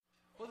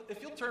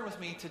if you'll turn with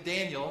me to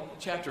Daniel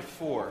chapter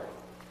 4.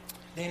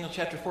 Daniel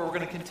chapter 4, we're going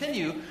to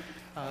continue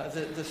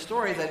the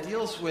story that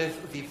deals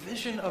with the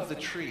vision of the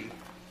tree.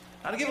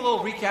 Now, to give a little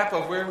recap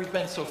of where we've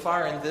been so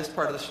far in this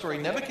part of the story,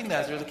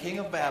 Nebuchadnezzar, the king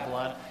of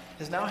Babylon,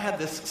 has now had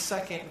this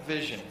second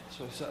vision.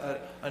 So it's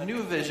a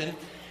new vision.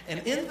 And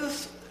in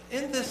this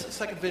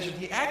second vision,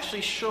 he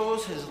actually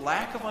shows his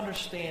lack of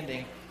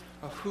understanding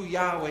of who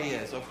Yahweh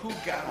is, of who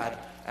God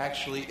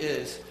actually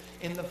is,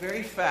 in the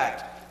very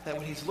fact that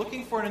when he's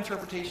looking for an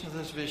interpretation of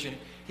this vision,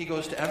 he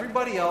goes to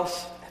everybody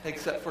else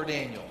except for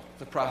Daniel,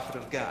 the prophet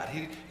of God.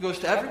 He goes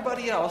to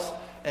everybody else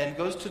and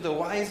goes to the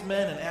wise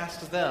men and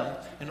asks them,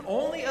 and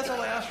only as a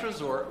last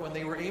resort, when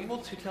they were able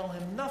to tell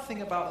him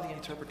nothing about the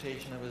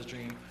interpretation of his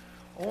dream,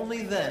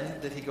 only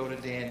then did he go to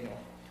Daniel.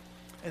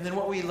 And then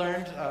what we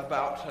learned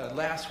about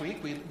last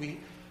week,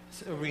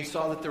 we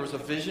saw that there was a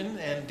vision,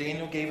 and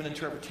Daniel gave an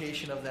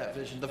interpretation of that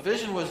vision. The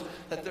vision was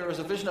that there was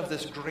a vision of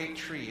this great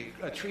tree,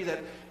 a tree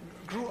that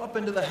grew up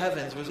into the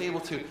heavens, was able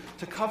to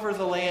cover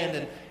the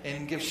land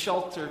and give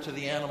shelter to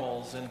the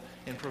animals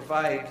and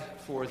provide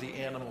for the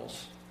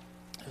animals.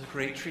 It was a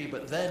great tree,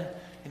 but then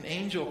an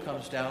angel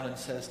comes down and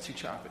says to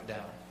chop it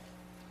down.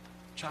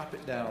 Chop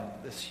it down,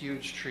 this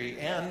huge tree,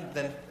 and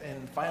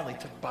finally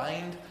to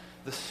bind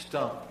the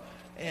stump.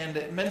 And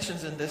it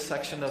mentions in this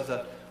section of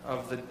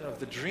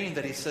the dream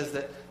that he says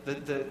that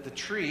the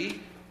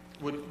tree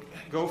would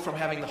go from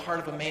having the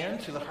heart of a man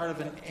to the heart of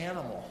an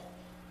animal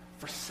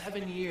for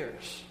 7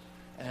 years.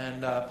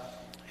 And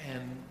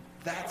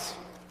that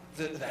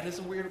is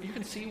a weird. You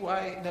can see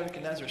why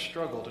Nebuchadnezzar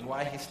struggled and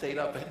why he stayed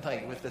up at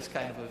night with this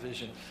kind of a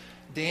vision.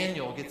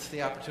 Daniel gets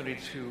the opportunity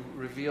to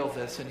reveal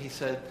this, and he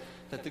said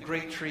that the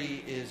great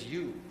tree is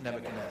you,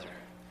 Nebuchadnezzar.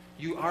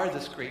 You are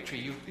this great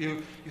tree.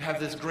 You have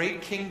this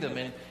great kingdom,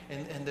 and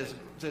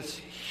this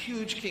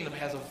huge kingdom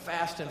has a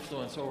vast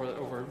influence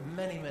over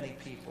many, many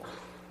people.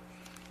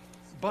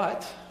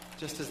 But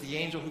just as the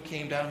angel who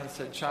came down and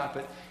said, chop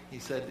it, he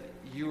said,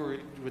 you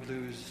would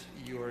lose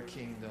your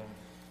kingdom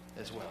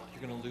as well.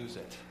 You're going to lose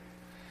it.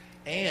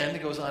 And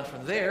it goes on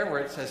from there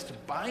where it says to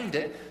bind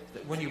it.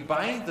 That when you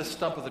bind the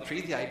stump of the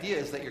tree, the idea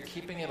is that you're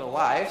keeping it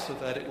alive so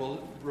that it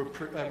will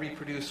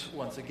reproduce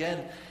once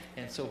again.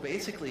 And so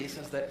basically he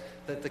says that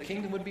the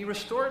kingdom would be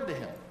restored to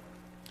him.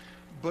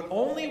 But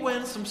only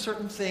when some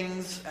certain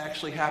things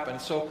actually happen.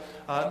 So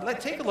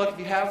let's take a look. If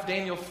you have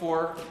Daniel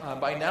 4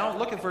 by now,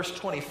 look at verse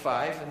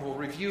 25, and we'll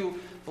review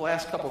the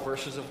last couple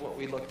verses of what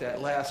we looked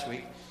at last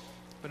week.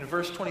 But in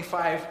verse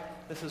 25,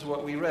 this is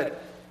what we read.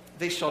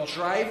 They shall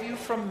drive you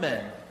from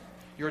men.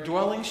 Your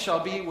dwelling shall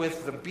be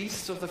with the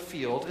beasts of the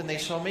field, and they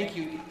shall make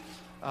you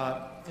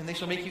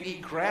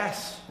eat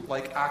grass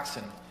like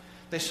oxen.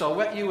 They shall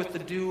wet you with the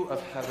dew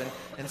of heaven,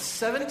 and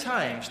 7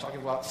 times,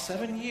 talking about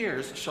 7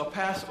 years, shall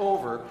pass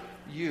over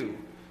you,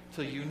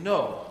 till you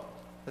know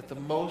that the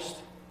Most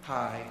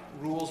High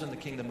rules in the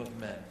kingdom of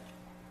men,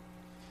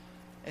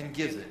 and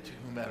gives it to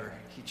whomever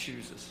he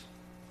chooses.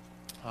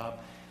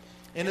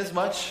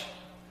 Inasmuch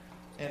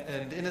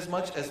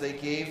as they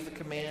gave the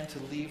command to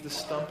leave the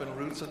stump and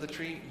roots of the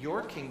tree,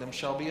 your kingdom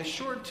shall be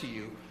assured to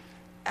you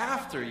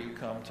after you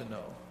come to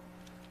know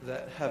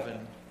that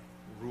heaven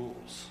rules.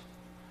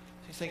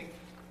 So he's saying,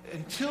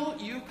 until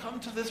you come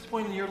to this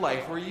point in your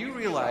life where you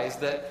realize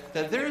that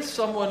there is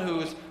someone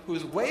who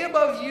is way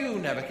above you,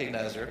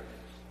 Nebuchadnezzar,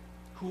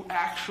 who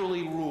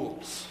actually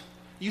rules.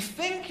 You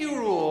think you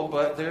rule,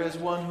 but there is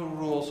one who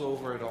rules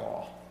over it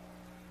all.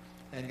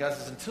 And God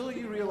says, until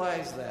you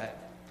realize that,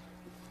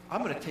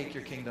 I'm going to take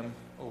your kingdom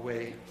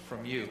away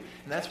from you.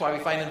 And that's why we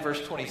find in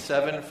verse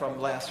 27 from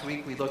last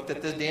week, we looked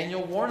at this,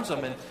 Daniel warns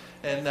him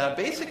and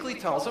basically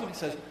tells him, he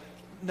says,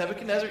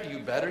 Nebuchadnezzar, you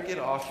better get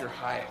off your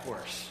high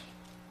horse.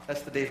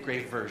 That's the Dave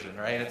Grave version,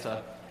 right? It's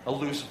a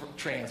loose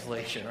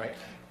translation, right?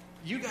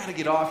 You got to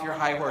get off your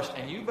high horse,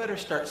 and you better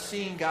start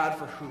seeing God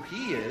for who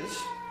he is.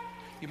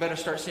 You better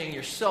start seeing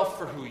yourself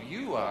for who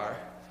you are.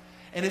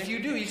 And if you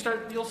do,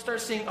 you'll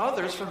start seeing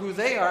others for who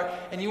they are,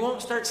 and you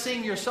won't start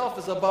seeing yourself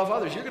as above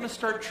others. You're going to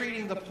start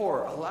treating the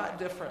poor a lot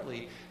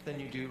differently than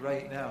you do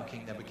right now,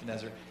 King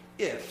Nebuchadnezzar,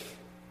 if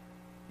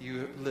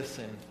you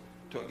listen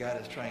to what God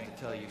is trying to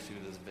tell you through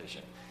this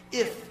vision.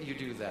 If you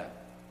do that.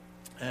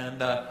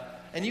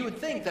 And you would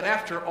think that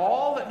after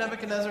all that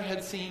Nebuchadnezzar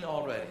had seen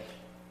already,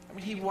 I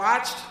mean, he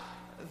watched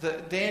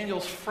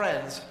Daniel's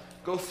friends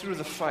go through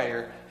the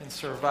fire and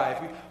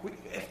survive.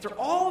 After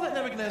all that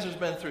Nebuchadnezzar's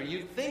been through,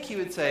 you'd think he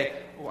would say,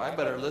 oh, I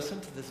better listen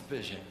to this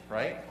vision,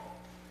 right?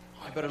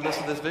 Oh, I better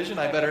listen to this vision.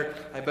 I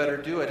better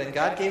do it. And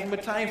God gave him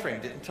a time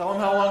frame. Didn't tell him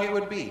how long it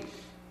would be.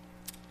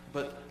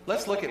 But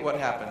let's look at what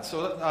happened.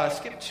 So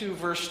skip to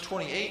verse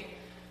 28,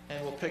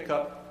 and we'll pick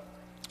up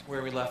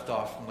where we left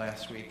off from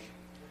last week.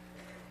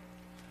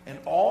 And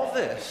all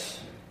this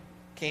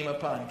came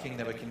upon King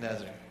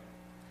Nebuchadnezzar.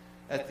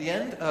 At the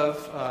end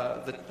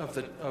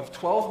of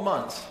 12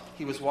 months,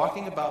 he was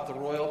walking about the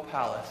royal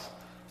palace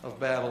of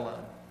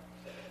Babylon.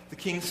 The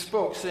king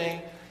spoke,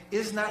 saying,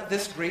 is not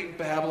this great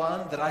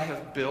Babylon that I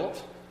have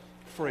built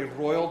for a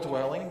royal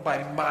dwelling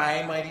by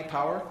my mighty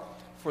power,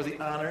 for the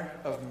honor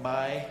of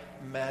my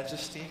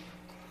majesty?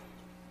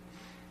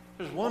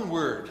 There's one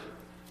word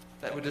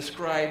that would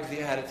describe the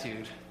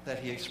attitude that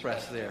he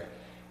expressed there.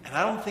 And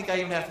I don't think I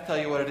even have to tell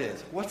you what it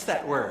is. What's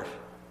that word?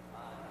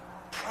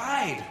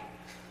 Pride.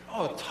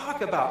 Oh,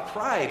 talk about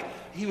pride.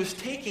 He was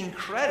taking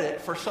credit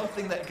for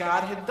something that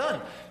God had done.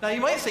 Now,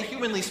 you might say,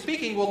 humanly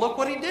speaking, well, look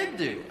what he did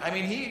do. I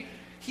mean,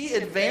 he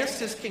advanced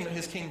his kingdom.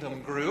 His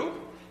kingdom grew.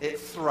 It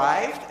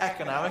thrived,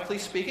 economically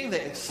speaking.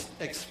 They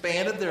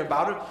expanded their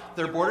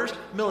borders.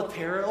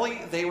 Militarily,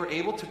 they were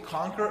able to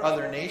conquer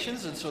other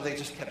nations, and so they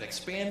just kept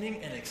expanding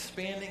and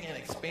expanding and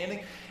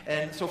expanding.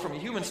 And so from a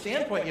human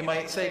standpoint, you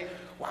might say,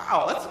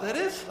 wow, that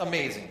is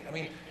amazing. I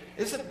mean,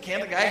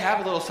 can't the guy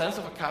have a little sense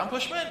of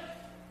accomplishment?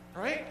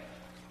 Right?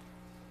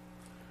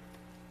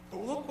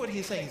 But look what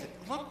he's saying.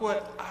 Look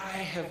what I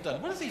have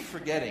done. What is he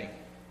forgetting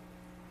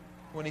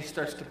when he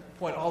starts to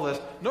point all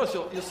this? Notice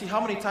you'll see how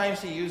many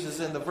times he uses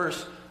in the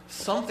verse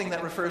something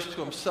that refers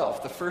to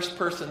himself, the first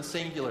person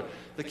singular.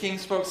 The king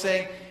spoke,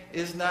 saying,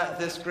 "Is not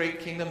this great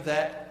kingdom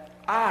that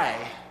I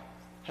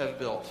have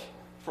built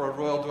for a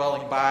royal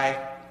dwelling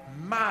by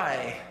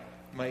my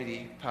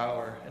mighty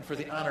power and for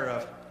the honor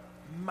of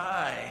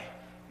my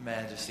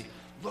majesty?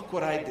 Look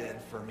what I did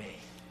for me.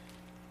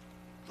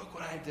 Look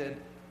what I did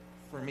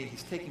for me."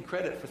 He's taking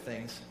credit for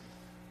things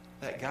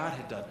that God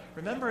had done.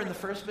 Remember in the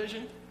first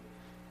vision?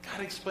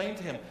 God explained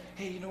to him,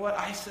 hey, you know what?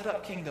 I set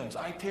up kingdoms.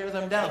 I tear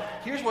them down.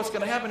 Here's what's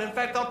going to happen. In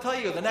fact, I'll tell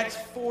you, the next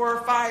 4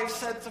 or 5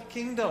 sets of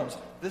kingdoms,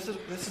 this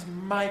is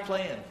my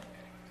plan.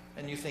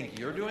 And you think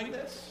you're doing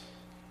this?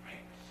 Right?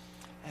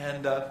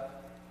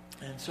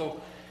 And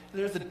so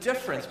there's a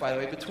difference, by the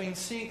way, between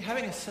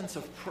having a sense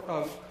of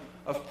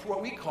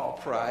what we call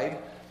pride,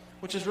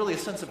 which is really a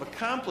sense of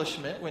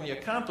accomplishment when you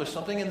accomplish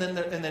something, and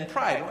then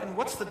pride. And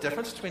what's the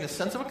difference between a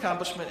sense of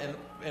accomplishment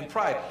and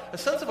pride? A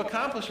sense of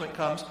accomplishment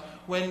comes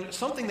when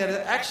something that is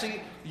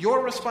actually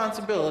your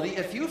responsibility,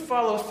 if you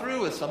follow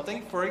through with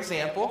something. For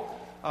example,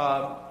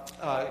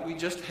 we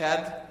just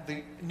had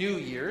the New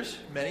Year's.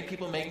 Many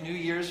people make New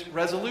Year's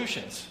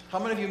resolutions. How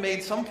many of you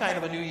made some kind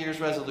of a New Year's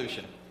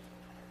resolution?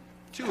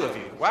 2 of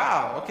you.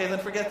 Wow. Okay, then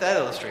forget that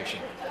illustration.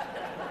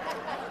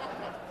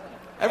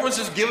 Everyone's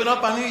just giving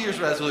up on New Year's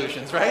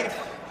resolutions, right?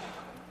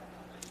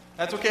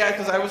 That's okay,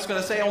 because I was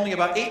going to say only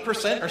about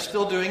 8% are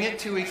still doing it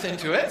 2 weeks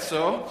into it.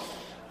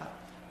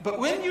 But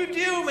when you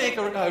do make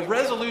a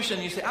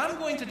resolution, you say, I'm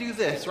going to do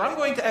this, or I'm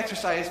going to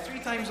exercise 3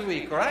 times a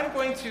week, or I'm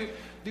going to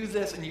do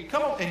this, and you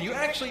come up and you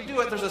actually do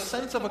it, there's a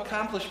sense of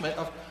accomplishment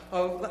of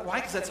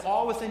why? Because that's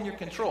all within your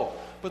control.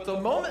 But the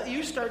moment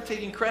you start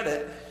taking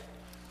credit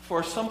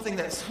for something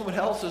that someone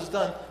else has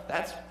done,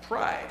 that's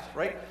pride,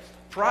 right?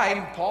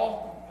 Pride,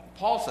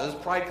 Paul says,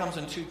 pride comes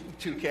in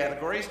two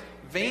categories: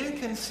 vain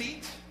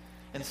conceit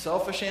and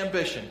selfish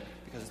ambition.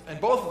 And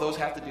both of those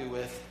have to do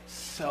with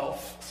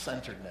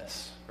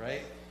self-centeredness,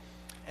 right?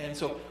 And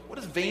so what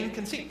is vain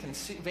conceit?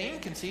 Vain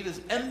conceit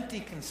is empty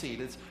conceit.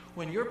 It's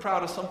when you're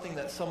proud of something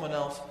that someone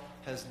else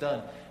has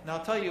done. Now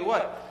I'll tell you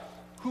what,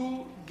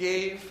 who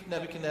gave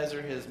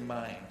Nebuchadnezzar his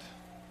mind?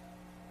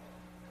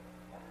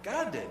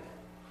 God did.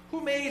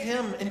 Who made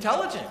him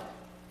intelligent?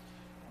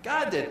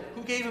 God did.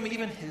 Who gave him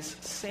even his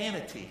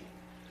sanity?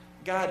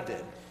 God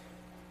did.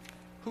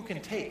 Who can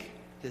take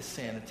his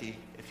sanity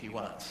if he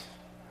wants?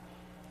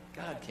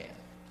 God can.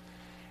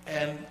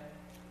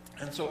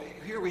 And so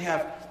here we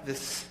have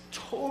this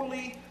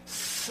totally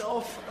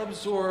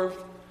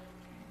self-absorbed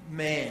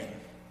man.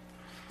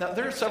 Now,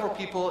 there are several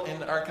people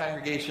in our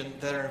congregation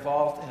that are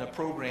involved in a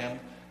program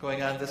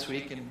going on this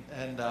week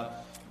and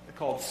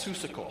called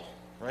Seussical,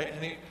 right?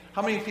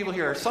 How many people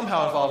here are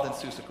somehow involved in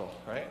Seussical,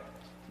 right?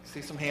 You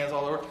see some hands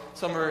all over.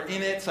 Some are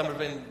in it. Some have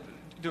been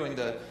doing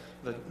the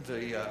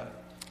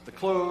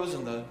clothes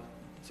and the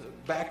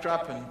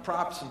backdrop and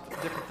props and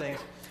different things.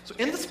 So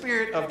in the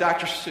spirit of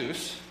Dr.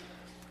 Seuss,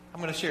 I'm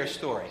going to share a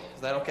story.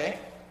 Is that okay?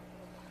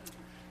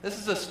 This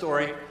is a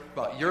story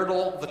about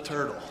Yertle the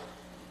turtle.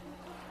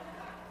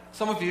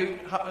 Some of you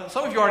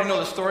already know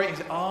the story and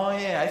say, oh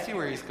yeah, I see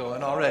where he's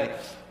going already.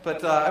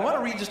 But I want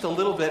to read just a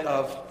little bit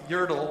of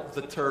Yertle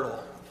the turtle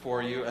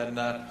for you and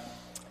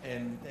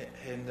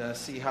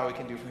see how we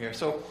can do from here.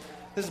 So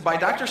this is by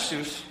Dr.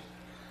 Seuss,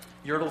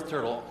 Yertle the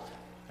turtle,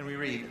 and we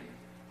read,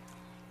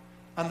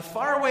 on the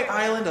faraway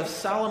island of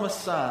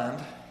Salamasand,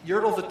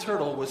 Yertle the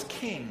turtle was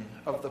king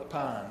of the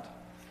pond.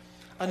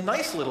 A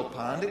nice little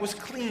pond. It was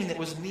clean. It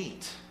was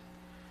neat.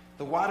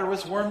 The water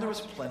was warm. There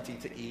was plenty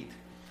to eat.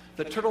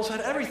 The turtles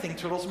had everything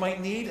turtles might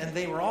need, and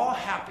they were all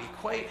happy,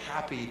 quite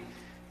happy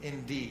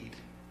indeed.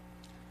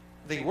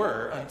 They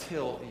were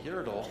until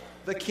Yertle,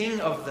 the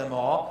king of them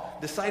all,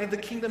 decided the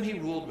kingdom he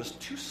ruled was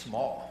too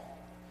small.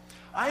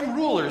 I'm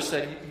ruler,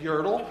 said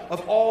Yertle,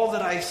 of all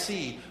that I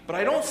see, but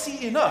I don't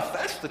see enough.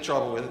 That's the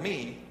trouble with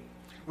me.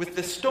 With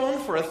this stone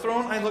for a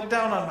throne, I look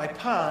down on my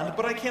pond,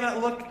 but I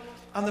cannot look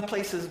on the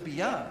places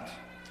beyond.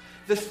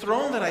 This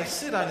throne that I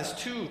sit on is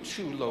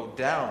too low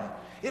down.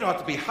 It ought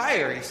to be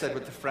higher, he said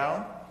with a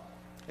frown.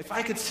 If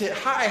I could sit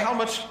high, how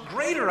much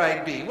greater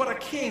I'd be. What a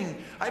king.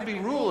 I'd be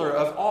ruler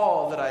of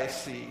all that I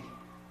see.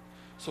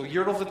 So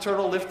Yertle the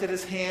turtle lifted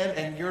his hand,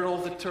 and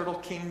Yertle the turtle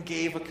king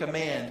gave a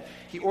command.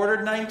 He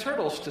ordered 9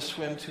 turtles to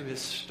swim to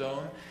his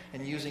stone,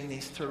 and using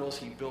these turtles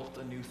he built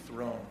a new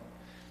throne.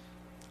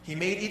 He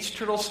made each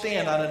turtle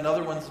stand on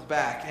another one's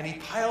back, and he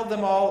piled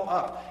them all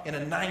up in a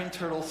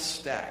 9-turtle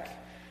stack.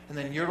 And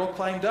then Yertle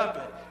climbed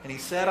up, and he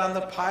sat on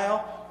the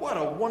pile. What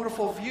a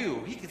wonderful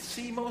view. He could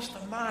see most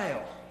a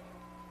mile.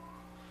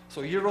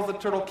 So Yertle the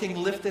turtle king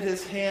lifted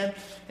his hand,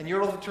 and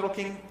Yertle the turtle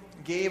king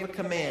gave a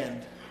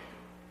command.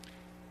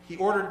 He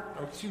ordered,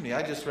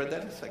 I just read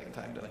that a second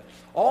time, didn't I?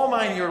 All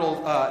mine,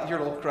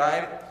 Yertle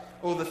cried.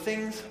 Oh, the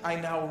things I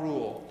now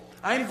rule.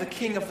 I'm the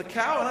king of the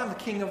cow, and I'm the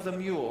king of the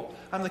mule.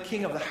 I'm the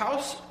king of the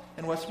house,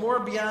 and what's more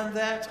beyond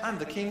that, I'm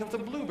the king of the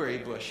blueberry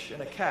bush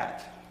and a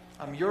cat.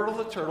 I'm Yertle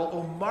the turtle,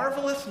 oh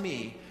marvelous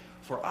me,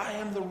 for I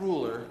am the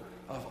ruler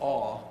of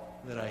all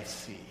that I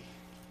see.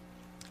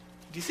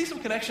 Do you see some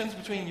connections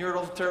between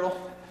Yertle the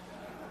turtle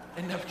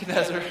and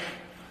Nebuchadnezzar?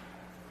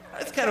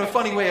 It's kind of a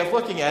funny way of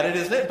looking at it,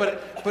 isn't it?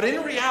 But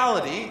in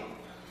reality,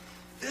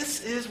 this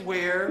is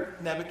where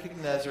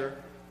Nebuchadnezzar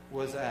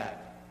was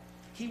at.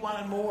 He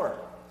wanted more.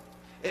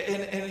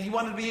 And he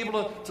wanted to be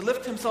able to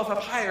lift himself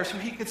up higher so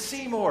he could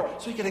see more,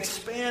 so he could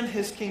expand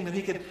his kingdom.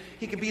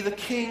 He could be the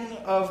king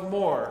of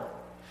more.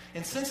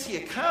 And since he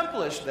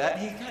accomplished that,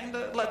 he kind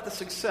of let the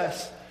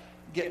success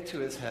get to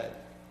his head.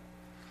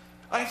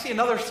 I see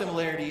another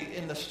similarity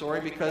in the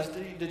story because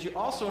did you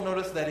also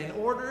notice that in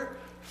order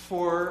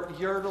for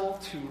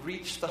Yertle to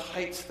reach the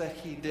heights that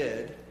he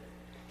did,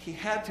 he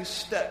had to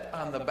step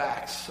on the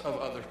backs of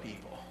other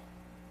people.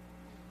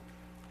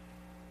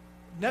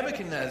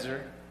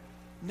 Nebuchadnezzar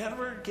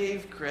never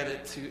gave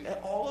credit to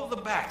all of the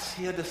backs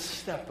he had to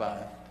step on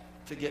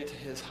to get to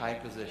his high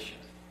position.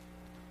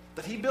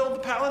 Did he build the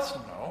palace?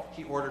 No,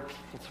 he ordered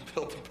people to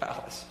build the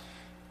palace.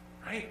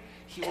 Right?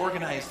 He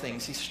organized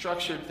things, he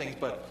structured things,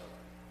 but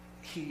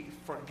he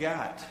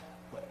forgot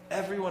what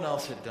everyone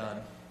else had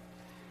done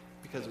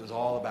because it was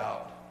all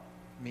about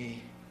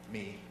me,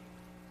 me,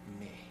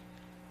 me.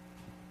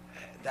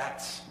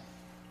 That's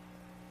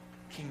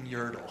King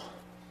Yertle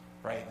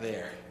right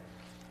there.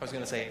 I was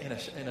going to say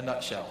in a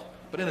nutshell,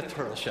 but in a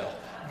turtle shell.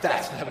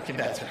 That's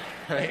Nebuchadnezzar,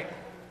 right?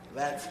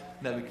 That's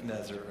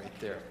Nebuchadnezzar right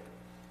there.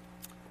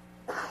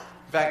 In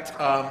fact,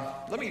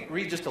 let me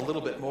read just a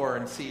little bit more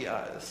and see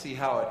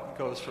how it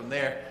goes from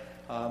there.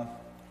 I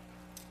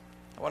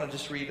want to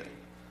just read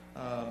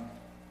a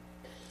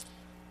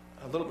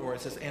little bit more.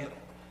 It says,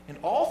 and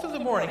all through the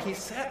morning he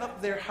sat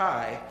up there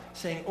high,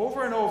 saying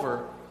over and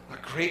over, a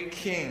great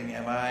king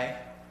am I,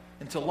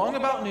 until long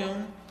about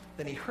noon.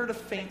 Then he heard a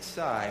faint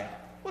sigh.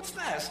 What's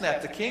that?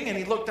 Snapped the king, and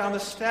he looked down the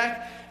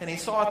stack, and he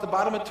saw at the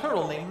bottom a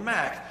turtle named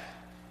Mac,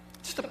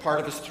 just a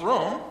part of his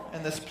throne.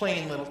 And this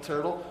plain little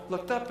turtle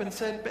looked up and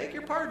said, beg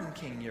your pardon,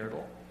 King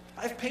Yertle.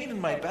 I've pain in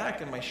my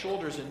back and my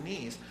shoulders and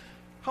knees.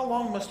 How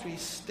long must we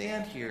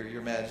stand here,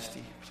 your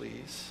majesty,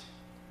 please?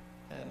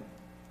 And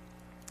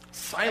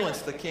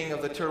silence, the king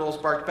of the turtles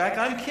barked back.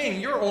 I'm king,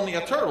 you're only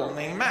a turtle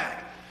named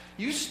Mac.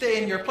 You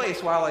stay in your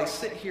place while I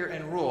sit here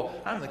and rule.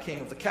 I'm the king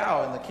of the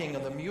cow and the king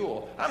of the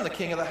mule. I'm the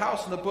king of the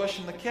house and the bush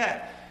and the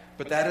cat.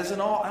 But that isn't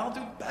all. I'll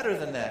do better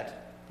than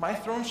that. My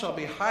throne shall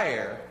be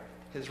higher,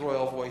 his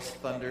royal voice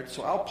thundered,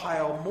 so I'll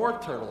pile more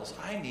turtles.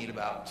 I need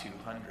about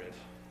 200.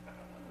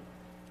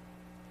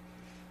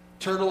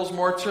 Turtles,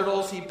 more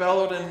turtles, he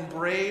bellowed and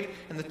brayed,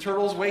 and the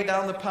turtles way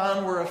down the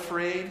pond were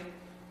afraid.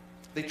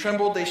 They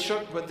trembled, they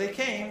shook, but they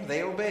came,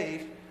 they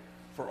obeyed.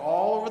 For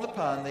all over the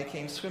pond they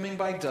came swimming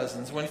by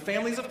dozens, when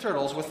families of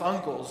turtles with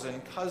uncles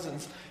and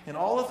cousins, and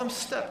all of them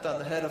stepped on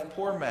the head of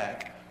poor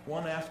Mac.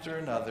 One after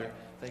another,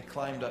 they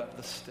climbed up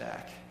the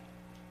stack.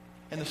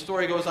 And the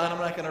story goes on. I'm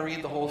not going to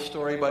read the whole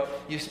story, but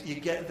you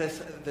get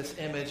this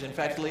image. In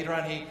fact, later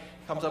on he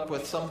comes up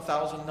with some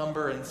thousand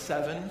number and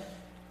 7,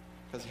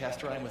 because he has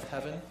to rhyme with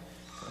heaven.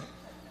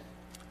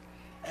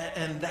 Right?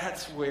 And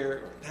that's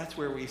where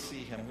we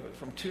see him,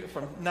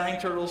 from 9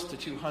 turtles to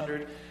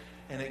 200.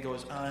 And it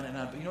goes on and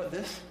on. But you know what?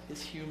 This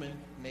is human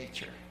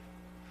nature.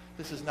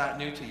 This is not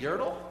new to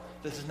Yertle.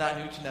 This is not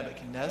new to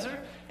Nebuchadnezzar.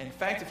 In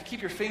fact, if you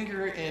keep your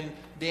finger in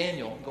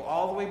Daniel, go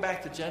all the way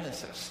back to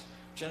Genesis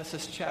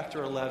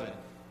chapter 11.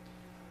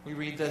 We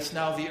read this.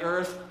 Now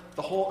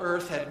the whole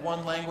earth had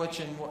one language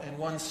and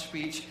one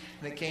speech.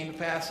 And it came to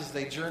pass as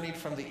they journeyed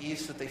from the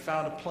east that they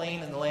found a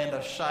plain in the land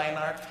of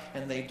Shinar,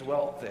 and they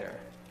dwelt there.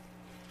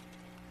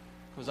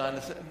 Goes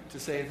on to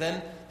say,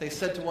 then they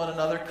said to one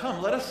another,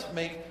 come, let us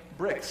make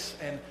bricks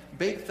and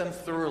bake them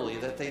thoroughly,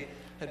 that they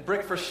had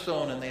brick for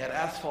stone and they had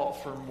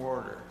asphalt for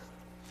mortar.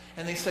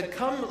 And they said,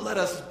 come, let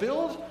us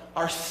build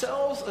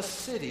ourselves a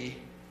city,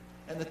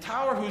 and the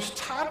tower whose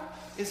top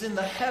is in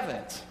the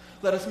heavens.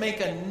 Let us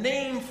make a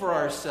name for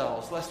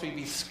ourselves, lest we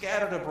be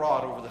scattered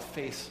abroad over the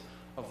face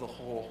of the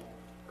whole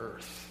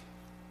earth.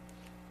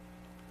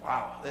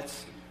 Wow,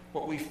 that's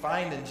what we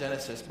find in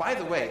Genesis. By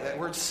the way, that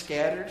word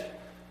scattered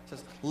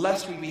says,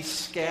 lest we be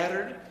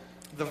scattered.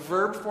 The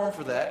verb form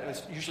for that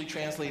is usually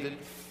translated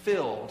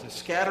fill, to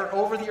scatter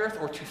over the earth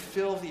or to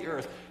fill the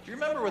earth. Do you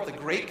remember what the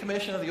Great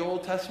Commission of the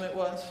Old Testament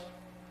was?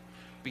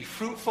 Be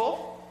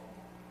fruitful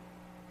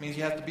It means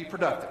you have to be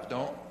productive.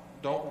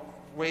 Don't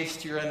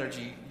waste your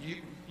energy.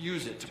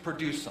 Use it to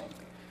produce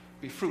something.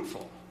 Be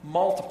fruitful.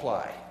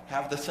 Multiply.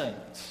 Have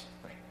descendants.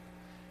 Right?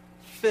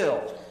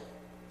 Fill.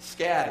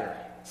 Scatter.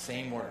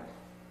 Same word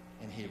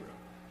in Hebrew.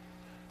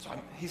 So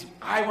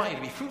I want you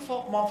to be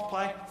fruitful,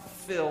 multiply,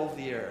 fill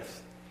the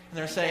earth. And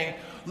they're saying,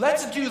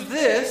 let's do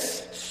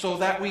this so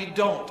that we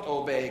don't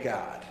obey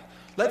God.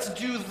 Let's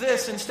do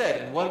this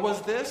instead. And what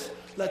was this?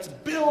 Let's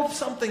build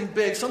something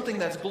big, something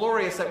that's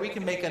glorious, that we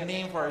can make a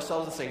name for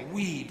ourselves and say,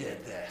 we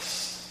did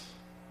this.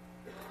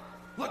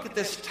 Look at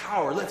this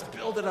tower. Let's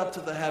build it up to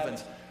the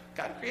heavens.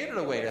 God created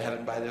a way to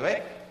heaven, by the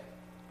way.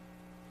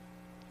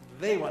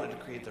 They wanted to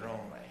create their own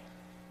way.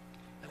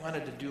 They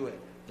wanted to do it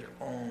their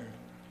own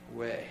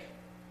way.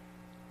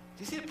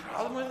 Do you see the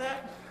problem with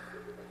that?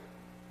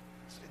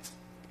 It's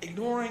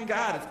ignoring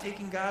God. It's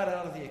taking God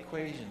out of the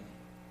equation.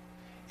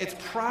 It's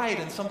pride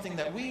in something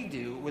that we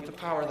do with the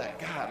power that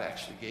God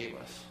actually gave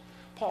us.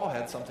 Paul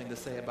had something to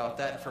say about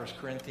that in 1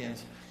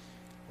 Corinthians.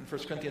 In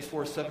 1 Corinthians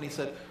 4:7, he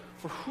said,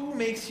 "For who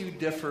makes you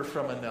differ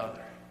from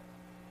another?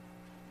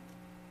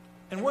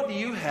 And what do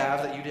you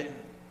have that you didn't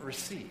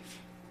receive?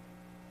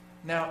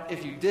 Now,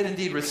 if you did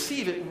indeed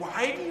receive it,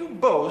 why do you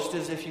boast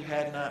as if you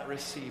had not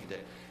received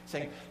it?"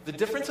 Saying the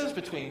differences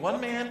between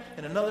one man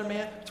and another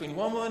man, between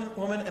one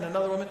woman and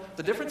another woman,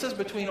 the differences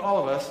between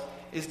all of us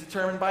is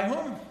determined by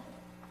whom?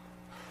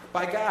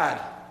 By God.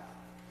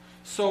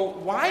 So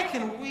how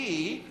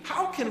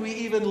can we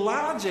even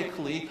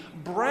logically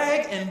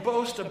brag and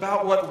boast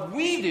about what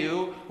we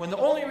do when the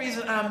only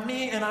reason I'm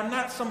me and I'm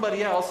not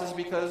somebody else is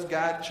because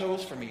God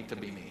chose for me to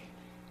be me?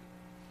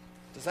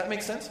 Does that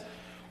make sense?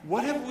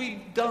 What have we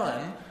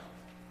done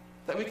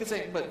that we could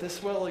say, but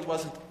this really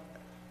wasn't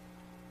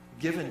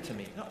given to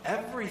me? No,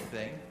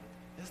 everything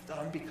is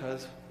done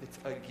because it's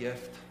a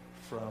gift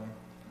from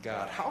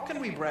God. How can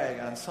we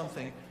brag on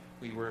something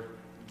we were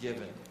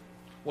given?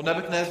 Well,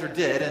 Nebuchadnezzar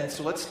did, and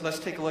so let's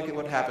take a look at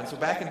what happened. So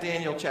back in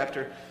Daniel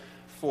chapter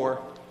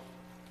 4,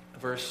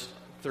 verse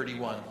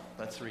 31,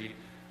 let's read.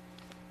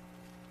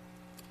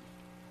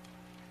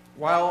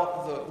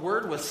 While the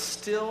word was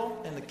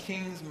still in the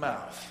king's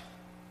mouth,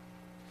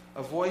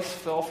 a voice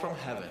fell from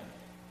heaven.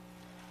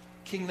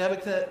 King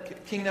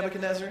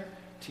Nebuchadnezzar,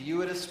 to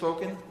you it is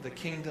spoken, the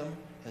kingdom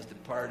has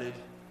departed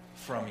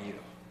from you.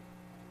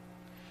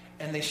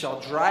 And they shall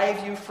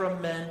drive you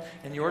from men,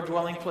 and your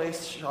dwelling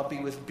place shall be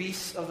with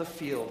beasts of the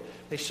field.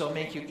 They shall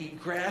make you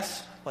eat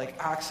grass like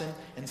oxen,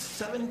 and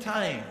 7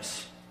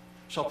 times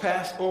shall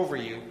pass over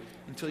you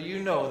until you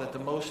know that the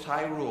Most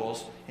High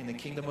rules in the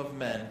kingdom of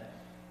men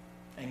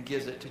and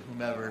gives it to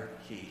whomever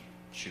he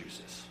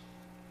chooses.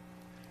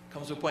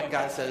 Comes to a point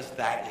God says,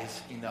 that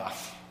is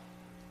enough.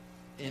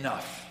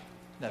 Enough,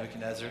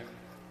 Nebuchadnezzar.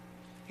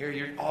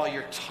 Here, all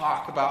your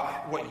talk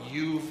about what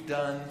you've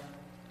done,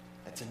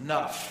 that's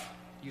enough.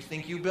 You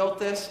think you built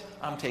this?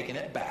 I'm taking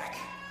it back.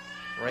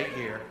 Right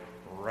here,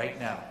 right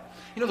now.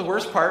 You know, the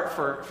worst part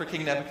for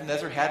King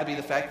Nebuchadnezzar had to be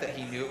the fact that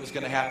he knew it was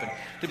going to happen.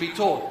 To be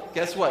told,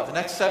 guess what? The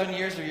next 7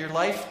 years of your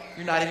life,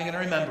 you're not even going to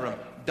remember them.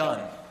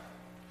 Done.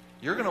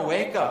 You're going to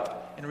wake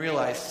up and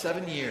realize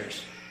 7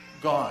 years,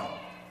 gone.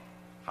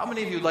 How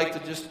many of you would like to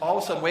just all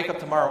of a sudden wake up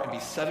tomorrow and be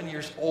 7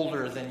 years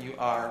older than you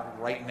are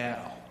right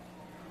now?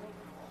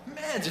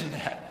 Imagine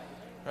that,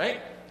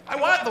 right? I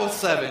want those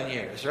 7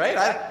 years, right?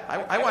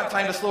 I want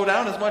time to slow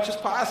down as much as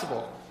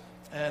possible.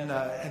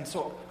 And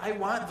so I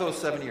want those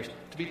 7 years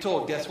to be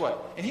told, guess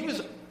what? And he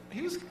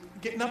was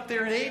getting up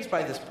there in age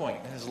by this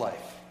point in his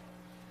life.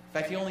 In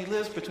fact, he only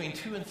lives between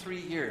 2 and 3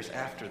 years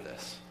after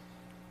this.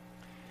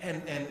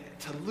 And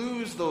to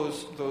lose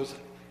those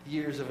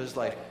years of his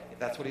life,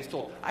 that's what he's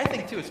told. I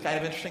think, too, it's kind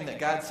of interesting that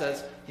God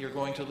says you're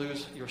going to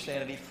lose your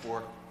sanity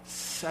for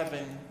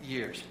 7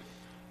 years.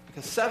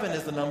 Because 7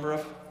 is the number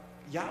of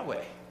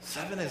Yahweh.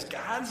 7 is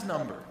God's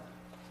number.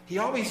 He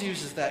always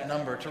uses that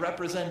number to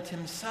represent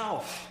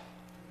himself.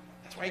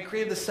 That's why he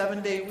created the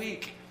 7-day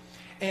week.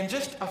 And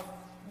just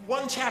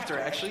one chapter,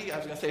 actually, I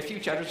was going to say a few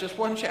chapters, just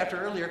one chapter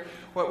earlier,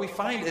 what we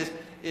find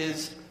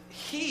is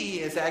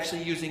he is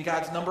actually using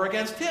God's number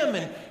against him.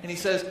 And he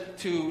says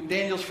to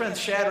Daniel's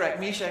friends, Shadrach,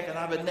 Meshach, and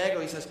Abednego,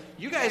 he says,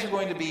 you guys are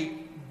going to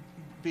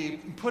be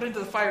put into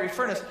the fiery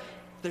furnace.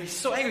 They're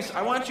so angry. So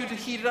I want you to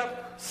heat it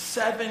up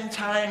 7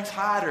 times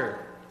hotter.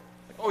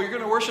 Like, oh, you're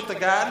going to worship the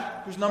God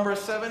whose number is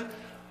 7?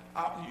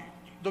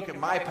 Look at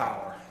my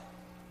power.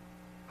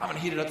 I'm going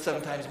to heat it up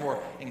 7 times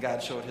more. And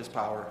God showed his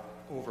power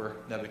over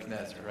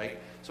Nebuchadnezzar, right?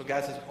 So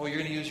God says, oh, you're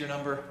going to use your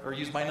number, or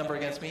use my number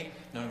against me?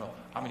 No.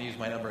 I'm going to use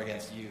my number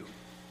against you.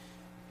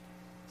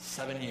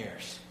 7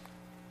 years.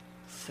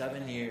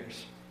 7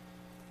 years.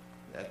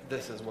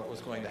 This is what was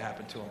going to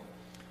happen to him.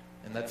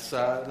 And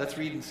let's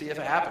read and see if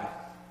it happened.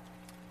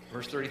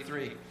 Verse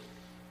 33.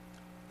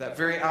 That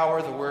very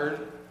hour the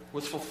word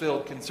was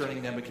fulfilled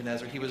concerning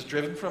Nebuchadnezzar. He was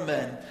driven from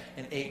men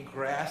and ate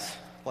grass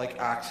like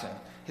oxen.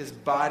 His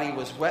body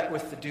was wet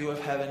with the dew of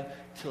heaven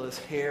till his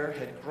hair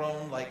had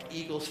grown like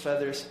eagle's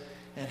feathers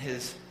and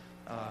his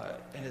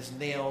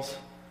nails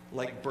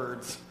like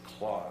birds'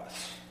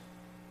 claws.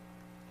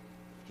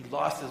 He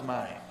lost his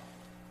mind.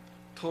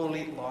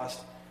 Totally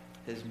lost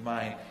his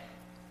mind.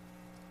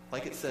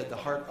 Like it said, the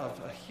heart of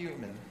a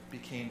human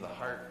became the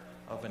heart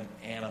of an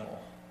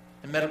animal.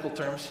 In medical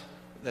terms,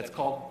 that's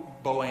called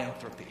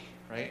boanthropy,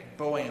 right?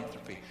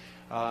 Boanthropy.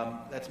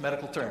 That's a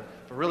medical term.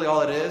 But really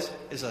all it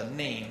is a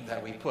name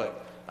that we put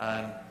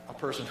on a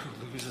person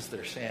who loses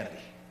their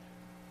sanity.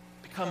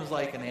 Becomes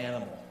like an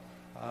animal.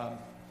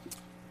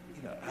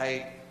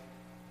 I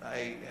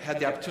had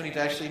the opportunity to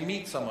actually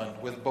meet someone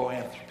with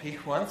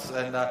boanthropy once,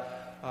 and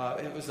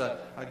it was a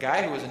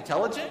guy who was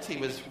intelligent, he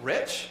was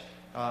rich,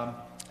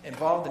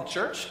 involved in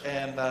church,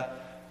 and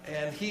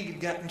he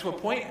got into a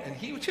point, and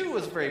he too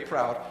was very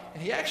proud.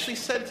 And he actually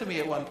said to me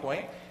at one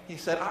point, he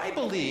said, I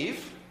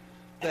believe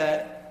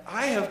that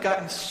I have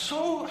gotten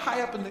so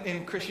high up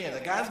in Christianity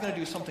that God's going to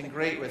do something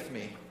great with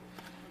me.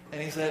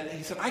 And he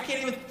said, I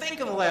can't even think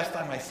of the last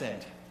time I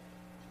sinned.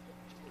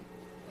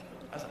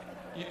 I was like,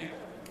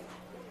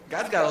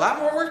 God's got a lot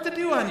more work to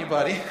do on you,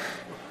 buddy.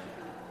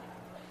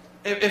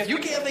 If you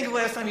can't think of the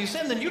last time you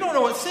sinned, then you don't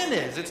know what sin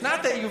is. It's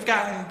not that you've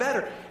gotten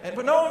better.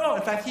 But no.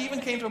 In fact, he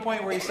even came to a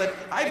point where he said,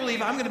 I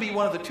believe I'm going to be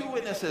one of the 2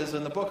 witnesses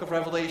in the book of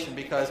Revelation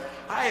because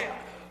I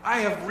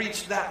have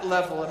reached that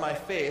level in my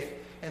faith.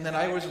 And then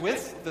I was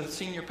with the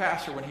senior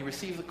pastor when he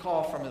received the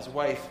call from his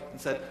wife and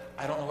said,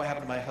 I don't know what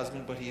happened to my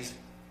husband, but he's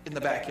in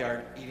the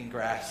backyard eating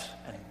grass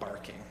and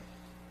barking.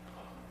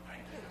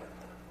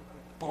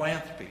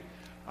 Boanthropy.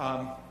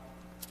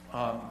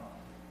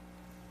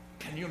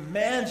 Can you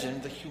imagine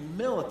the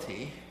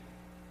humility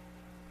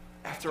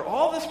after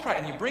all this pride,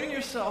 and you bring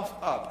yourself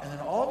up, and then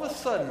all of a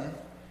sudden,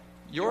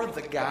 you're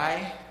the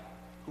guy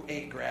who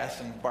ate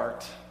grass and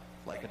barked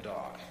like a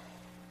dog.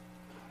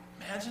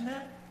 Imagine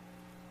that?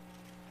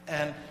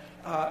 And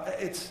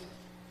it's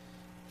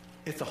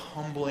a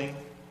humbling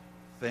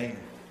thing.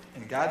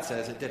 And God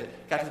says it did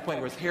it. Got to the point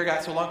where his hair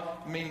got so long,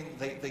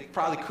 they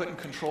probably couldn't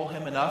control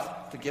him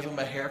enough to give him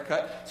a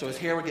haircut. So his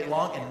hair would get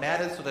long and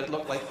matted so that it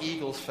looked like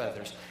eagle's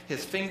feathers.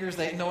 His fingers,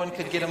 no one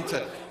could get him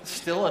to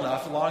still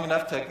enough, long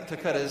enough to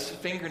cut his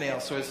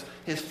fingernails. So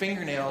his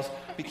fingernails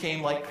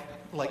became like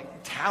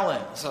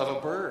talons of a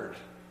bird.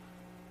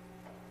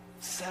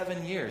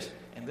 7 years.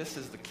 And this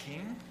is the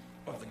king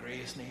of the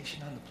greatest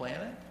nation on the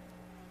planet?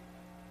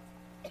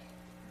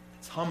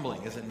 It's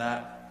humbling, is it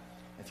not?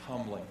 It's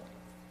humbling.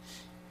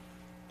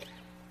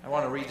 I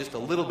want to read just a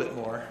little bit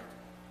more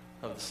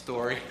of the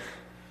story.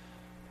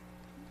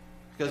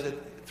 Because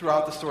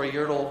throughout the story,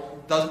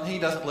 Yertle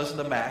doesn't listen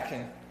to Mac,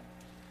 and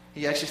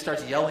he actually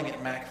starts yelling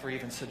at Mac for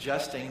even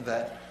suggesting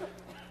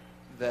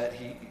that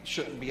he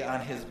shouldn't be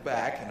on his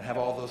back and have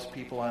all those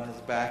people on his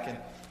back. And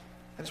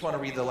I just want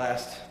to read the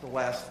last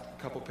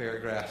couple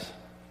paragraphs.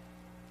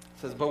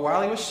 It says, but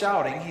while he was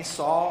shouting, he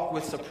saw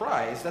with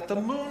surprise that the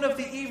moon of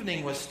the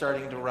evening was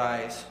starting to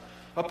rise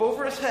up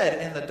over his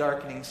head in the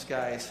darkening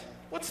skies.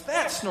 What's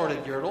that?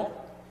 Snorted Yertle.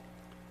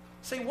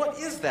 Say, what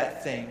is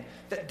that thing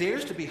that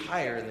dares to be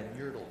higher than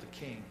Yertle the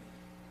king?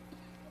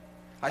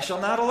 I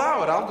shall not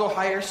allow it. I'll go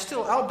higher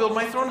still. I'll build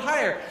my throne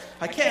higher.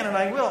 I can and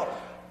I will.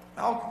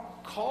 I'll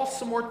call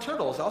some more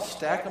turtles. I'll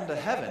stack them to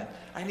heaven.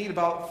 I need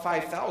about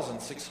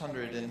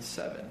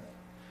 5,607.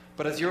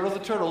 But as Yertle the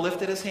turtle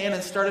lifted his hand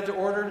and started to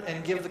order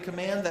and give the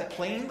command, that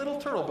plain little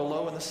turtle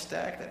below in the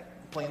stack,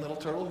 that plain little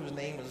turtle whose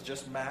name was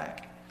just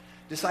Mac,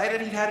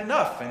 decided he'd had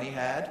enough, and he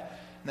had.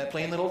 And that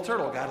plain little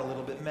turtle got a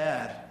little bit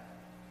mad.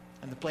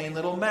 And the plain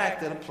little Mac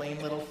did a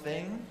plain little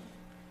thing.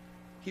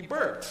 He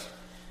burped.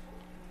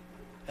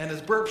 And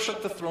his burp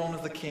shook the throne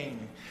of the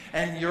king.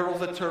 And Yertle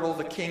the turtle,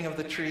 the king of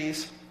the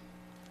trees,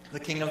 the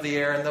king of the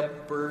air, and the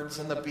birds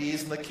and the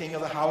bees, and the king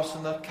of the house,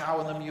 and the cow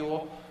and the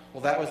mule.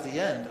 Well, that was the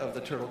end of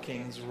the turtle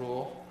king's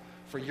rule.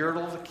 For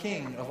Yertle, the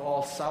king of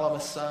all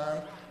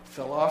Salamasan,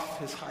 fell off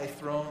his high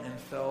throne and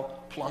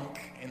fell plunk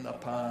in the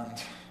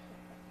pond.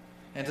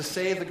 And to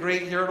say the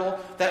great Yertle,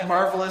 that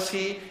marvelous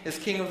he, is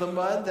king of the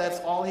mud, that's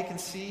all he can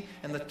see.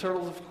 And the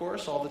turtles, of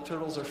course, all the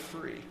turtles are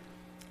free.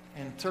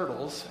 And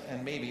turtles,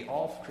 and maybe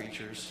all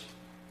creatures,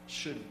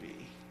 should be.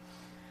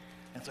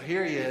 And so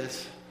here he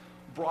is,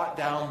 brought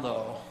down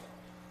low,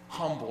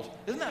 humbled.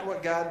 Isn't that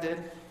what God did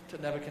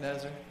to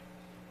Nebuchadnezzar?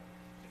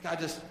 God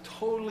just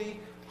totally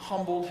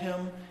humbled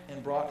him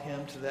and brought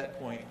him to that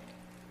point.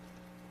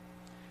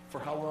 For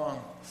how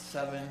long?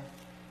 7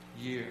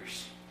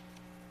 years.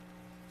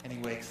 And he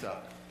wakes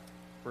up.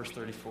 Verse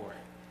 34.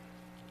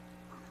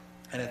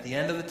 And at the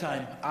end of the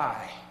time,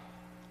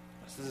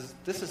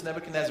 this is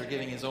Nebuchadnezzar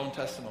giving his own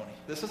testimony.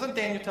 This isn't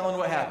Daniel telling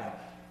what happened.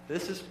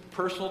 This is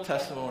personal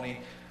testimony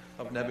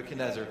of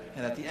Nebuchadnezzar.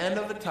 And at the end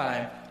of the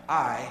time,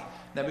 I,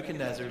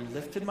 Nebuchadnezzar,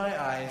 lifted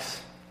my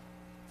eyes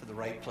to the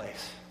right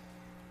place,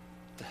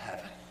 to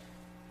heaven.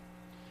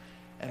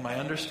 And my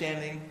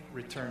understanding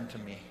returned to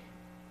me.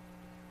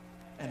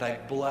 And I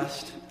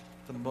blessed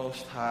the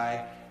Most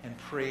High and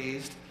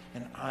praised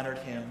and honored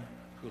him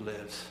who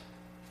lives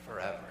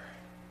forever.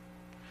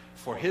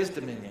 For his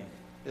dominion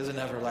is an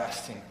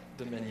everlasting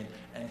dominion,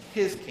 and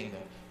his kingdom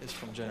is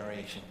from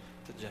generation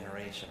to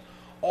generation.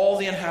 All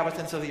the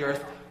inhabitants of the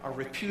earth are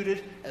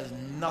reputed as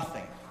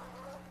nothing.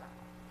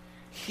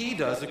 he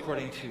does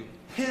according to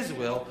his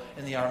will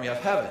in the army of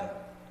heaven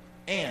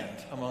and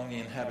among the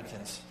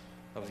inhabitants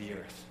of the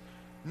earth.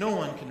 No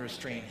one can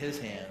restrain his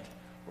hand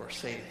or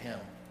say to him,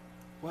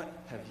 what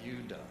have you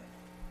done?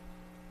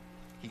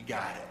 He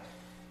got it.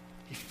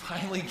 He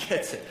finally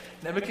gets it.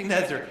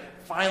 Nebuchadnezzar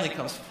finally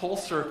comes full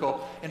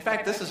circle. In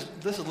fact, this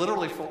is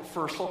literally full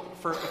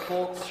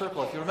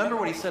circle. If you remember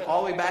what he said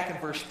all the way back in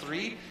verse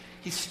 3,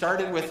 he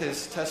started with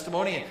his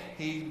testimony, and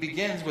he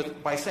begins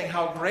by saying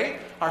how great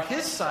are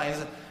his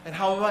signs and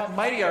how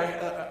mighty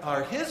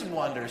are his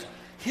wonders.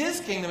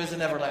 His kingdom is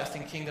an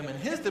everlasting kingdom, and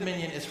his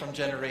dominion is from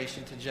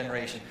generation to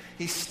generation.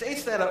 He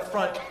states that up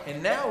front,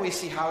 and now we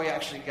see how he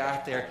actually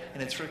got there,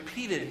 and it's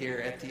repeated here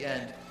at the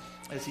end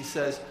as he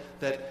says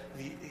that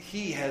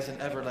he has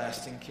an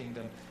everlasting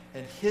kingdom,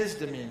 and his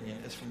dominion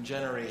is from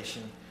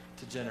generation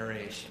to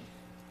generation.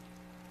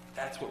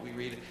 That's what we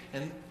read.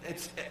 And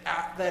it's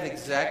at that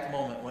exact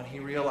moment when he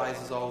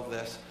realizes all of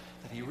this,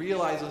 that he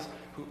realizes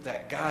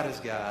that God is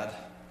God,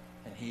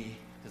 and he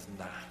is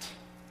not.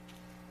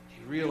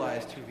 He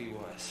realized who he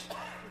was.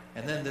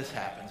 And then this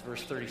happens,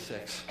 verse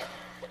 36.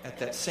 At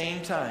that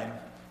same time,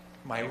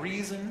 my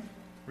reason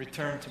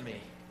returned to me,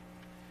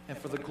 and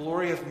for the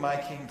glory of my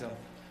kingdom,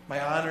 my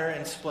honor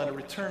and splendor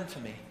returned to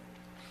me.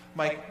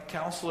 My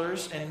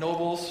counselors and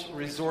nobles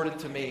resorted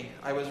to me.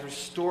 I was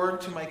restored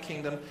to my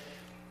kingdom.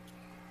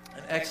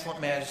 An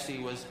excellent majesty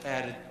was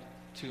added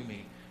to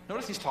me.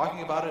 Notice he's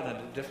talking about it in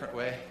a different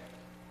way.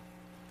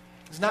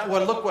 It's not,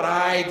 well, look what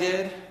I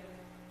did.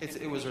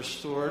 It was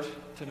restored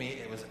to me.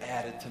 It was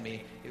added to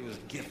me. It was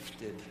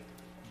gifted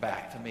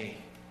back to me.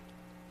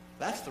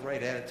 That's the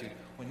right attitude.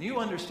 When you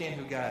understand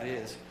who God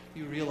is,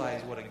 you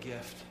realize what a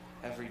gift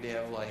every day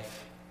of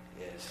life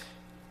is.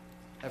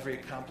 Every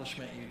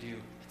accomplishment you do,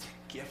 it's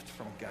a gift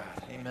from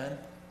God. Amen?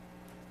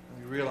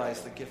 And we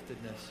realize the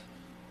giftedness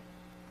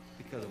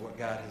because of what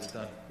God has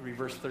done. Read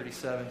verse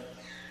 37.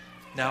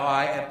 Now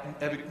I,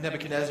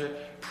 Nebuchadnezzar,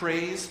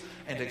 praise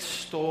and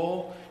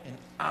extol and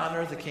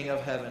honor the King of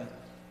heaven,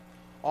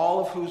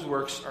 all of whose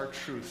works are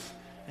truth,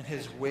 and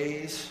his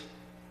ways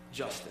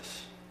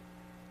justice.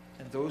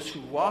 And those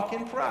who walk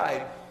in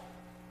pride,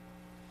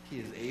 he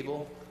is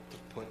able to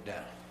put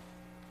down.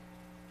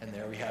 And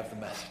there we have the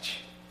message.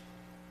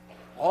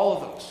 All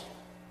of those.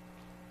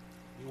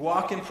 You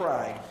walk in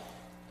pride,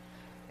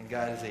 and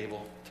God is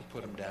able to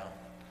put them down.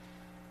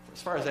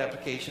 As far as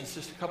applications,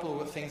 just a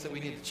couple of things that we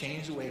need to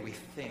change the way we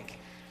think.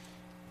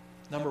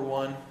 Number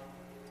one,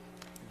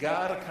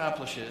 God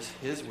accomplishes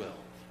his will,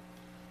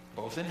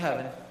 both in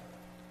heaven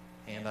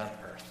and on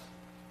earth.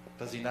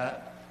 Does he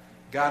not?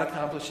 God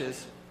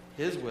accomplishes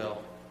his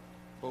will,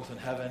 both in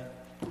heaven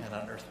and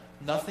on earth.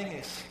 Nothing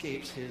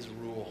escapes his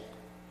rule.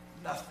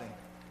 Nothing.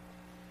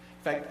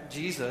 In fact,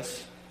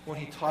 Jesus, when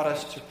he taught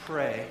us to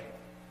pray,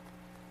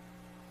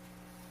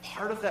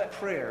 part of that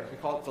prayer, we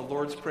call it the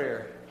Lord's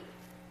Prayer,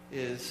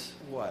 is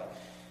what?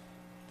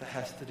 That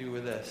has to do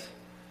with this.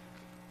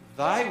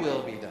 Thy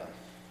will be done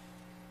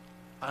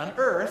on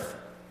earth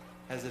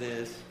as it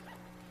is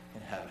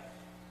in heaven.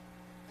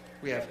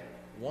 We have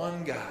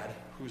one God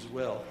whose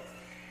will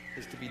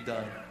is to be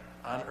done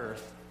on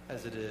earth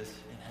as it is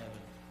in heaven.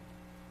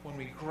 When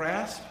we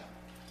grasp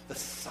the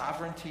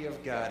sovereignty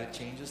of God, it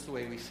changes the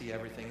way we see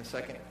everything. The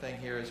second thing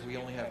here is we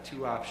only have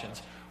two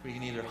options. We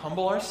can either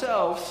humble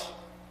ourselves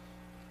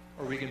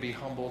or we can be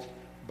humbled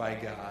by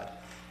God.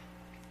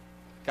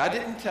 God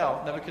didn't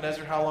tell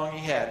Nebuchadnezzar how long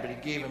he had, but he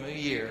gave him a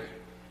year.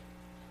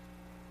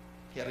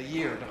 He had a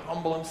year to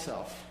humble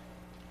himself.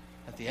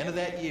 At the end of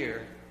that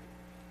year,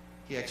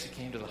 he actually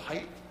came to the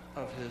height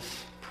of his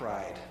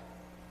pride.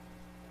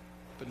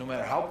 But no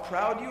matter how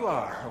proud you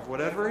are of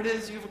whatever it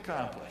is you've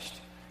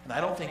accomplished, and I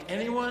don't think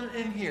anyone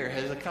in here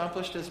has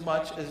accomplished as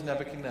much as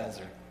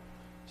Nebuchadnezzar.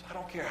 So I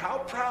don't care how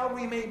proud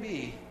we may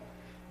be,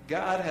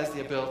 God has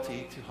the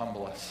ability to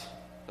humble us.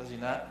 Does he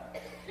not?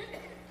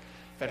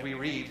 In fact, we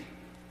read,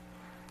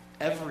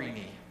 every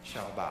knee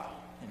shall bow,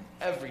 and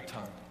every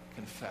tongue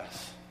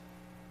confess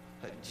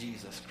that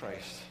Jesus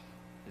Christ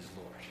is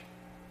Lord.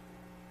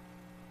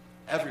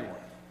 Everyone.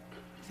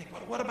 You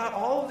think, what about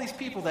all of these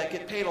people that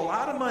get paid a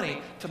lot of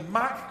money to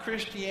mock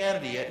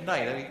Christianity at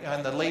night,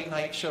 on the late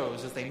night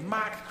shows, as they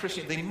mock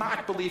Christianity, they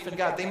mock belief in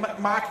God, they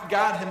mock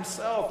God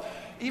himself.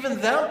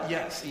 Even them,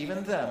 yes,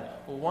 even them,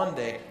 well, one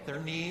day their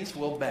knees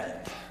will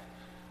bend,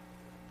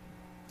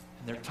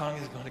 and their tongue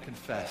is going to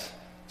confess,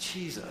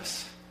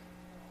 Jesus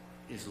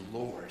is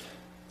Lord,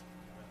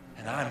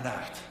 and I'm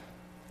not.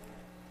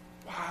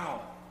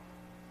 Wow.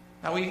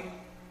 Now we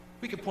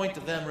could point to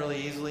them really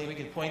easily. We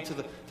could point to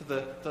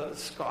the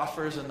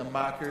scoffers and the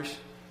mockers.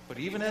 But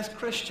even as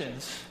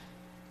Christians,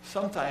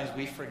 sometimes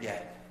we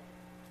forget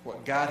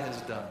what God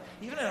has done.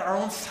 Even in our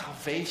own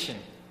salvation.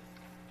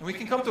 And we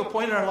can come to a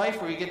point in our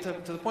life where we get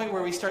to the point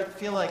where we start to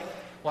feel like,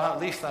 well, at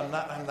least I'm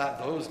not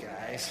those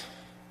guys.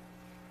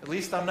 At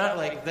least I'm not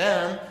like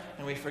them.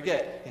 And we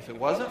forget, if it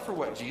wasn't for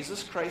what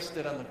Jesus Christ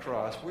did on the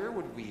cross, where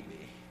would we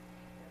be?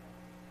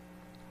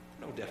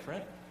 No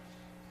different.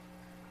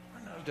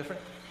 We're no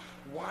different.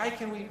 Why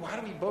do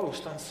we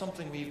boast on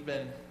something we've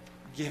been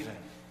given?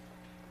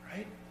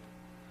 Right?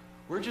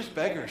 We're just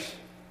beggars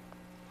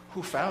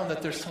who found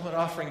that there's someone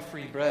offering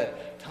free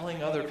bread,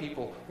 telling other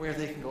people where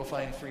they can go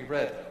find free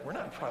bread. We're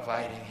not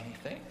providing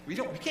anything. We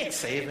can't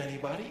save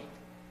anybody,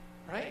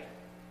 right?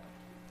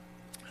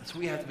 And so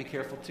we have to be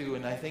careful too,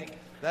 and I think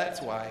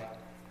that's why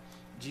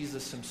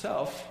Jesus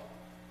himself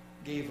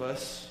gave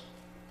us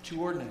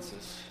 2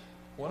 ordinances.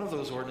 One of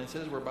those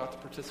ordinances we're about to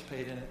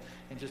participate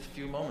in just a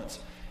few moments.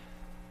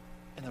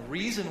 And the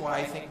reason why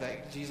I think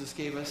that Jesus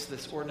gave us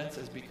this ordinance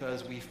is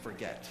because we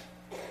forget.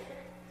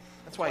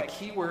 That's why a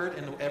key word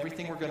in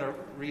everything we're going to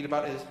read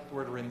about is the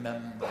word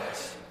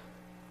remembrance.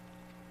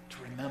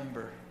 To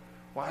remember.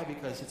 Why?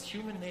 Because it's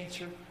human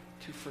nature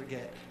to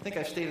forget. I think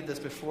I've stated this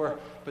before,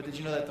 but did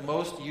you know that the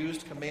most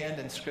used command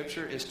in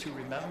Scripture is to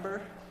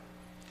remember?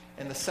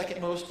 And the second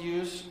most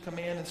used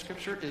command in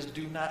Scripture is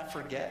do not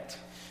forget.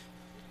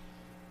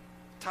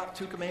 Top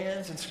 2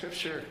 commands in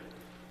Scripture.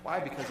 Why?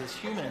 Because as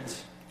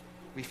humans,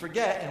 we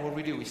forget, and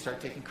what do? We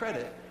start taking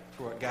credit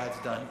for what God's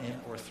done in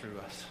or through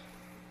us.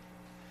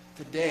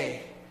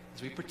 Today,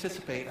 as we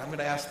participate, I'm going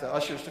to ask the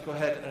ushers to go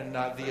ahead, and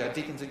the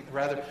deacons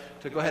rather,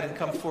 to go ahead and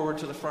come forward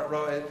to the front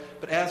row.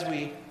 But as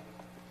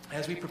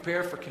we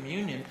prepare for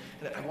communion,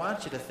 I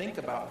want you to think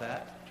about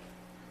that.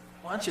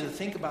 I want you to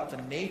think about the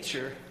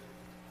nature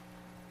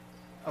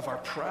of our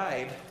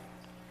pride,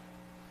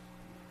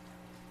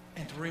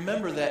 and to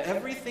remember that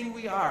everything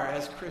we are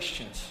as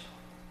Christians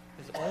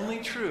is only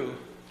true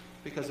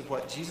because of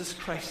what Jesus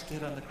Christ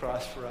did on the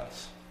cross for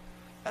us.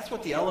 That's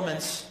what the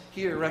elements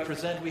here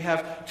represent. We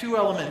have 2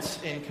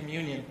 elements in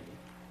communion.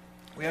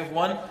 We have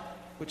one,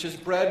 which is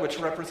bread, which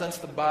represents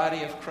the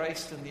body of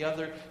Christ, and the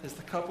other is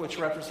the cup, which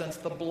represents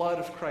the blood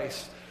of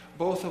Christ,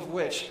 both of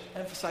which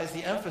emphasize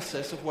the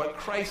emphasis of what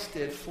Christ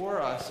did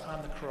for us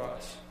on the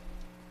cross.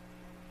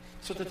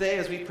 So today,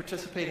 as we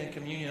participate in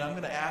communion, I'm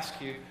going to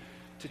ask you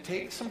to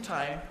take some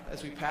time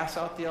as we pass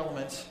out the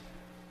elements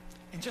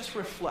and just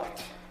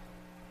reflect.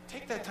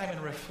 Take that time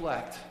and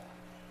reflect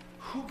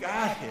who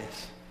God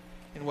is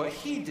and what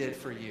he did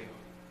for you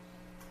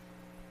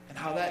and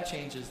how that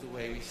changes the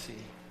way we see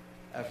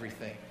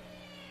everything.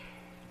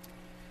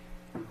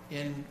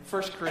 In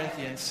 1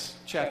 Corinthians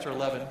chapter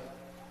 11,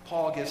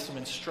 Paul gives some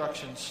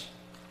instructions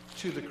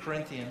to the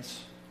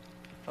Corinthians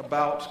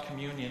about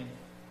communion.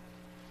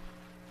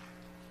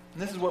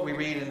 And this is what we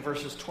read in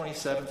verses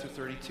 27 through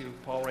 32.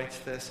 Paul writes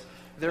this: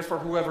 "Therefore,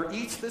 whoever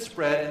eats this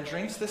bread and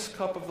drinks this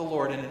cup of the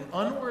Lord in an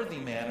unworthy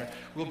manner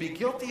will be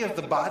guilty of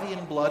the body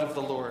and blood of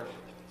the Lord.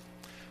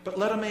 But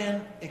let a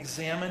man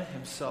examine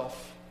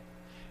himself,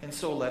 and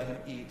so let him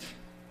eat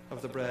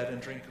of the bread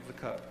and drink of the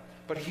cup.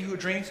 But he who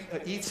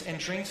eats and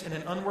drinks in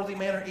an unworthy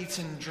manner eats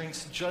and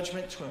drinks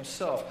judgment to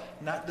himself,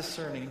 not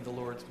discerning the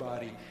Lord's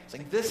body."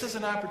 Saying this is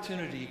an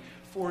opportunity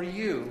for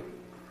you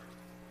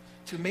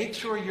to make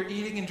sure you're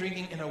eating and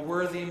drinking in a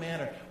worthy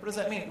manner. What does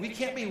that mean? We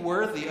can't be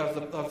worthy of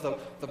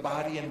the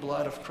body and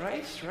blood of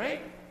Christ,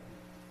 right?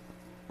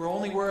 We're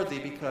only worthy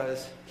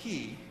because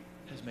he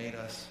has made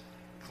us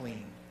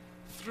clean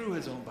through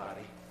his own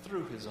body,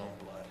 through his own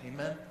blood.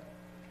 Amen?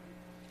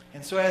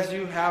 And so as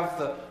you have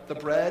the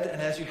bread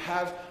and as you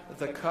have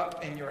the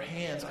cup in your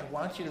hands, I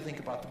want you to think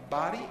about the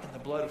body and the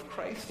blood of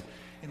Christ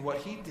and what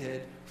he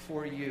did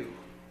for you.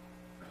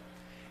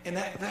 And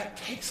that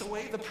takes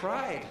away the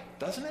pride,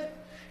 doesn't it?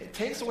 It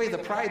takes away the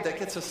pride that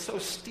gets us so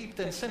steeped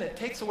in sin. It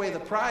takes away the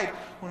pride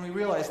when we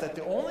realize that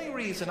the only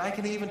reason I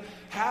can even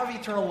have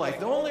eternal life,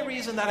 the only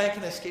reason that I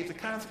can escape the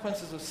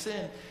consequences of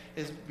sin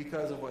is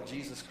because of what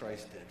Jesus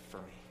Christ did for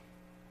me.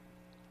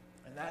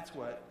 And that's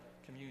what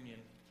communion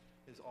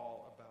is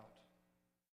all about.